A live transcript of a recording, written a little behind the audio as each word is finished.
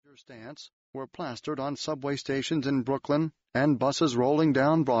Stamps were plastered on subway stations in Brooklyn and buses rolling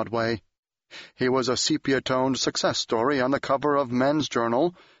down Broadway. He was a sepia-toned success story on the cover of Men's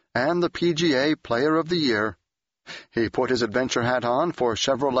Journal and the PGA Player of the Year. He put his adventure hat on for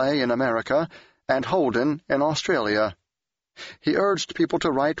Chevrolet in America and Holden in Australia. He urged people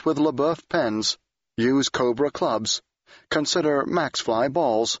to write with LeBoeuf pens, use Cobra clubs, consider Maxfly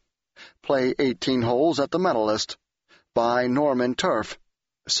balls, play 18 holes at the Medalist, buy Norman turf,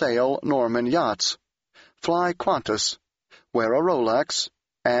 sail Norman yachts, fly Qantas, wear a Rolex,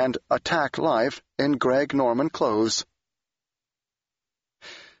 and attack life in Greg Norman clothes.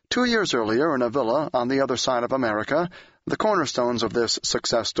 2 years earlier, in a villa on the other side of America, the cornerstones of this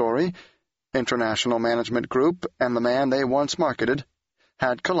success story, International Management Group and the man they once marketed,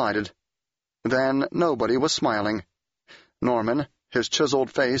 had collided. Then nobody was smiling. Norman, his chiseled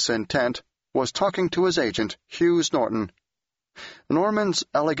face intent, was talking to his agent, Hughes Norton. Norman's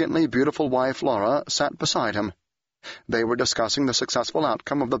elegantly beautiful wife, Laura, sat beside him. They were discussing the successful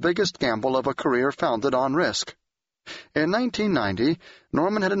outcome of the biggest gamble of a career founded on risk. In 1990,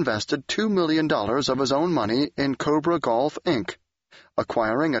 Norman had invested $2 million of his own money in Cobra Golf, Inc.,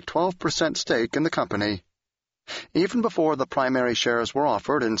 acquiring a 12% stake in the company. Even before the primary shares were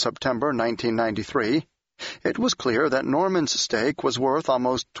offered in September 1993, it was clear that Norman's stake was worth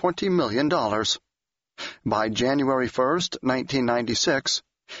almost $20 million. By January 1, 1996,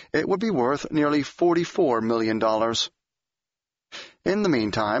 it would be worth nearly $44 million. In the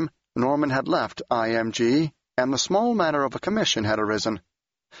meantime, Norman had left IMG, and the small matter of a commission had arisen.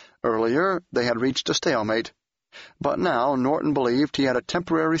 Earlier, they had reached a stalemate, but now Norton believed he had a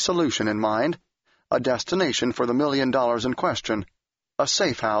temporary solution in mind, a destination for the $1 million in question, a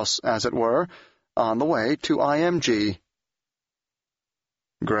safe house, as it were, on the way to IMG.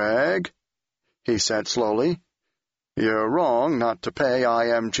 "Greg," he said slowly, "you're wrong not to pay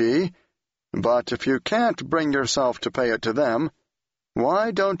IMG, but if you can't bring yourself to pay it to them,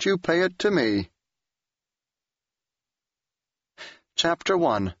 why don't you pay it to me?" Chapter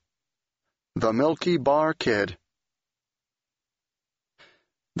 1. The Milky Bar Kid.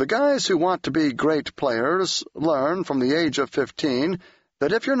 The guys who want to be great players learn from the age of 15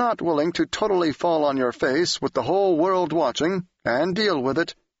 that if you're not willing to totally fall on your face with the whole world watching and deal with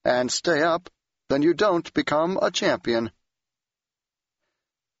it and stay up, then you don't become a champion.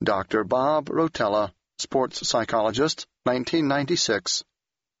 Dr. Bob Rotella, sports psychologist, 1996.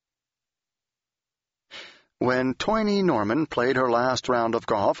 When Toynee Norman played her last round of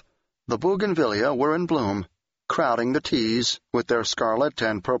golf, the bougainvillea were in bloom, crowding the tees with their scarlet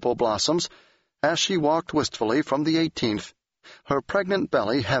and purple blossoms as she walked wistfully from the 18th, her pregnant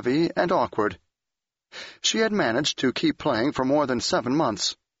belly heavy and awkward. She had managed to keep playing for more than 7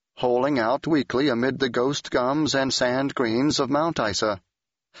 months, holing out weekly amid the ghost gums and sand greens of Mount Isa.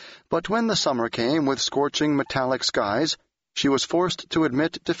 But when the summer came with scorching metallic skies, she was forced to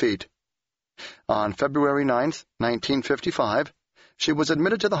admit defeat. On February 9, 1955, she was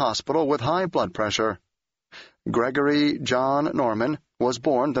admitted to the hospital with high blood pressure. Gregory John Norman was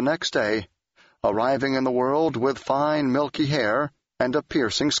born the next day, arriving in the world with fine milky hair and a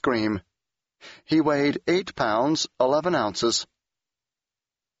piercing scream. He weighed 8 pounds, 11 ounces.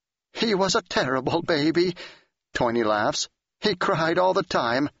 "He was a terrible baby," Toynee laughs. "He cried all the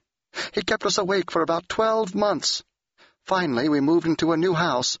time. He kept us awake for about 12 months. Finally, we moved into a new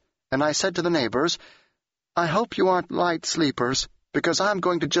house, and I said to the neighbors, 'I hope you aren't light sleepers, because I'm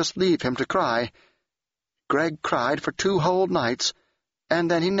going to just leave him to cry.' Greg cried for 2 whole nights, and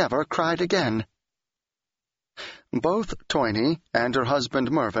then he never cried again." Both Toynee and her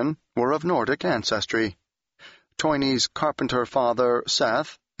husband Mervyn were of Nordic ancestry. Toynee's carpenter father,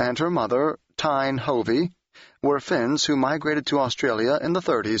 Seth, and her mother, Tyne Hovey, were Finns who migrated to Australia in the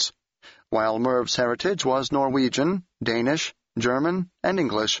 30s, while Merv's heritage was Norwegian, Danish, German, and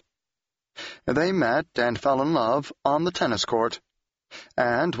English. They met and fell in love on the tennis court,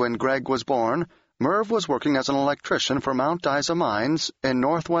 and when Greg was born, Merv was working as an electrician for Mount Isa Mines in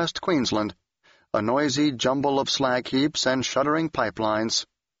northwest Queensland, a noisy jumble of slag heaps and shuddering pipelines.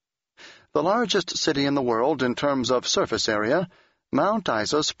 The largest city in the world in terms of surface area, Mount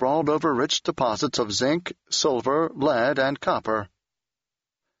Isa sprawled over rich deposits of zinc, silver, lead, and copper.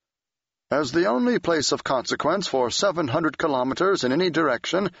 "As the only place of consequence for 700 kilometers in any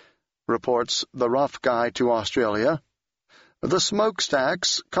direction," reports the rough guide to Australia, "the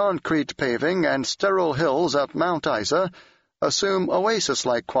smokestacks, concrete paving, and sterile hills at Mount Isa assume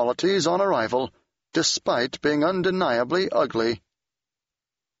oasis-like qualities on arrival, despite being undeniably ugly."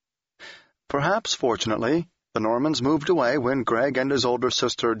 Perhaps fortunately, the Normans moved away when Greg and his older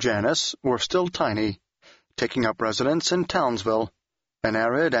sister Janice were still tiny, taking up residence in Townsville, an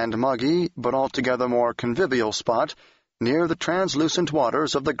arid and muggy but altogether more convivial spot near the translucent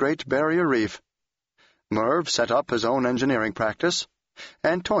waters of the Great Barrier Reef. Merv set up his own engineering practice,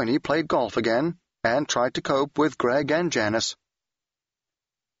 and Toyney played golf again and tried to cope with Greg and Janice.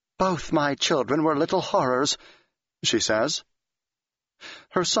 "Both my children were little horrors," she says.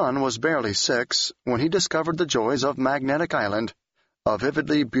 Her son was barely 6 when he discovered the joys of Magnetic Island, a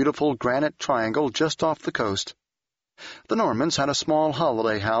vividly beautiful granite triangle just off the coast. The Normans had a small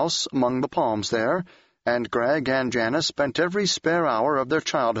holiday house among the palms there, and Greg and Janice spent every spare hour of their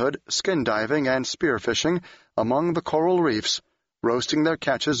childhood skin diving and spearfishing among the coral reefs, roasting their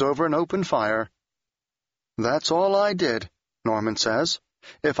catches over an open fire. "That's all I did," Norman says.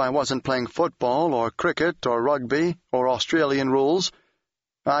 "If I wasn't playing football or cricket or rugby or Australian rules,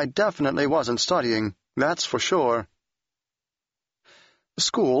 I definitely wasn't studying, that's for sure."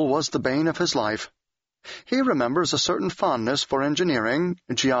 School was the bane of his life. He remembers a certain fondness for engineering,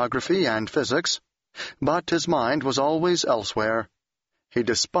 geography, and physics, but his mind was always elsewhere. He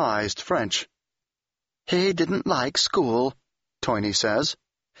despised French. "He didn't like school," Toyney says.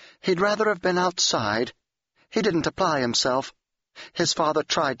 "He'd rather have been outside. He didn't apply himself. His father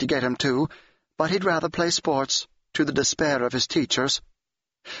tried to get him to, but he'd rather play sports, to the despair of his teachers.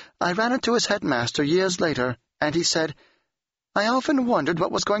 I ran into his headmaster years later, and he said, 'I often wondered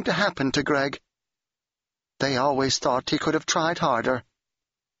what was going to happen to Greg.' They always thought he could have tried harder."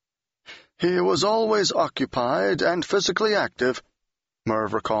 "He was always occupied and physically active,"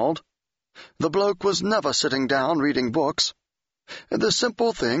 Merv recalled. "The bloke was never sitting down reading books. The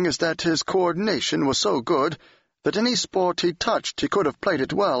simple thing is that his coordination was so good that any sport he touched he could have played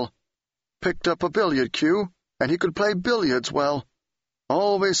it well. Picked up a billiard cue, and he could play billiards well.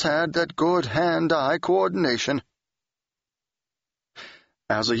 Always had that good hand-eye coordination."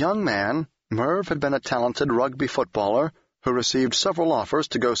 As a young man, Merv had been a talented rugby footballer who received several offers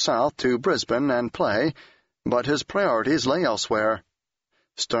to go south to Brisbane and play, but his priorities lay elsewhere.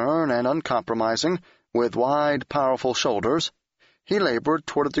 Stern and uncompromising, with wide, powerful shoulders, he labored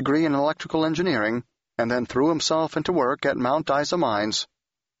toward a degree in electrical engineering and then threw himself into work at Mount Isa Mines.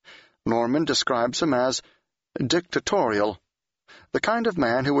 Norman describes him as dictatorial, the kind of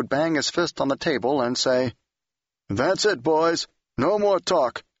man who would bang his fist on the table and say, "That's it, boys. No more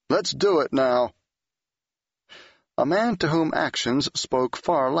talk. Let's do it now." A man to whom actions spoke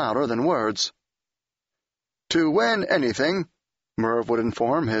far louder than words. "To win anything," Merv would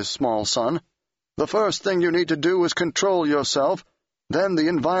inform his small son, "the first thing you need to do is control yourself, then the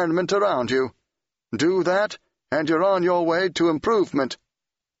environment around you. Do that, and you're on your way to improvement."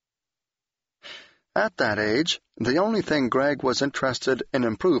 At that age, the only thing Greg was interested in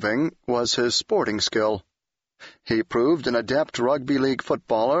improving was his sporting skill. He proved an adept rugby league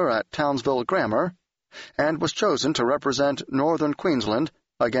footballer at Townsville Grammar, and was chosen to represent Northern Queensland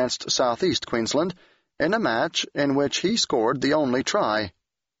against Southeast Queensland in a match in which he scored the only try.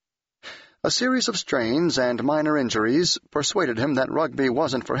 A series of strains and minor injuries persuaded him that rugby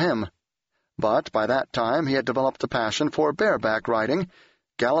wasn't for him, but by that time he had developed a passion for bareback riding,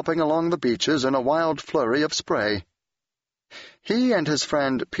 galloping along the beaches in a wild flurry of spray. He and his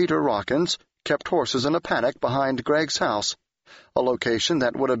friend Peter Rawkins kept horses in a paddock behind Greg's house, a location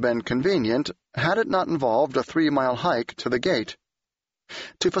that would have been convenient had it not involved a 3-mile hike to the gate.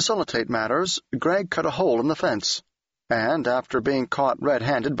 To facilitate matters, Greg cut a hole in the fence, and, after being caught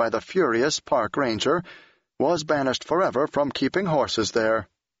red-handed by the furious park ranger, was banished forever from keeping horses there.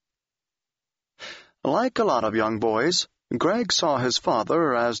 Like a lot of young boys, Greg saw his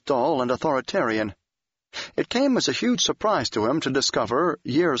father as dull and authoritarian. It came as a huge surprise to him to discover,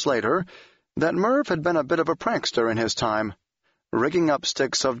 years later, that Merv had been a bit of a prankster in his time, rigging up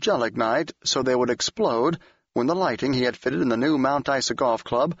sticks of gelignite so they would explode when the lighting he had fitted in the new Mount Isa Golf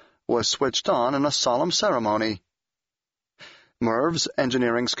Club was switched on in a solemn ceremony. Merv's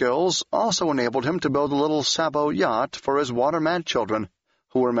engineering skills also enabled him to build a little sabot yacht for his water-mad children,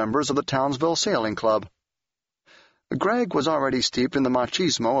 who were members of the Townsville Sailing Club. Greg was already steeped in the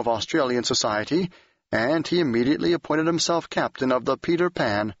machismo of Australian society, and he immediately appointed himself captain of the Peter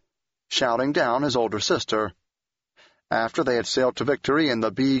Pan, shouting down his older sister. After they had sailed to victory in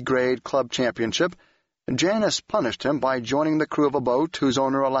the B-grade club championship, Janice punished him by joining the crew of a boat whose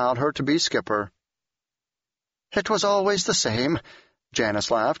owner allowed her to be skipper. "It was always the same," Janice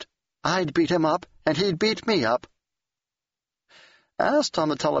laughed. "I'd beat him up, and he'd beat me up." Asked on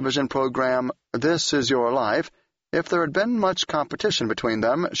the television program, This Is Your Life, if there had been much competition between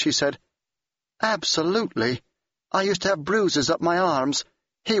them, she said, "Absolutely. I used to have bruises up my arms.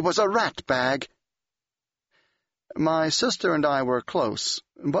 He was a rat bag." My sister and I were close,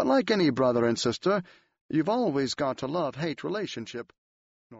 but like any brother and sister, you've always got a love-hate relationship.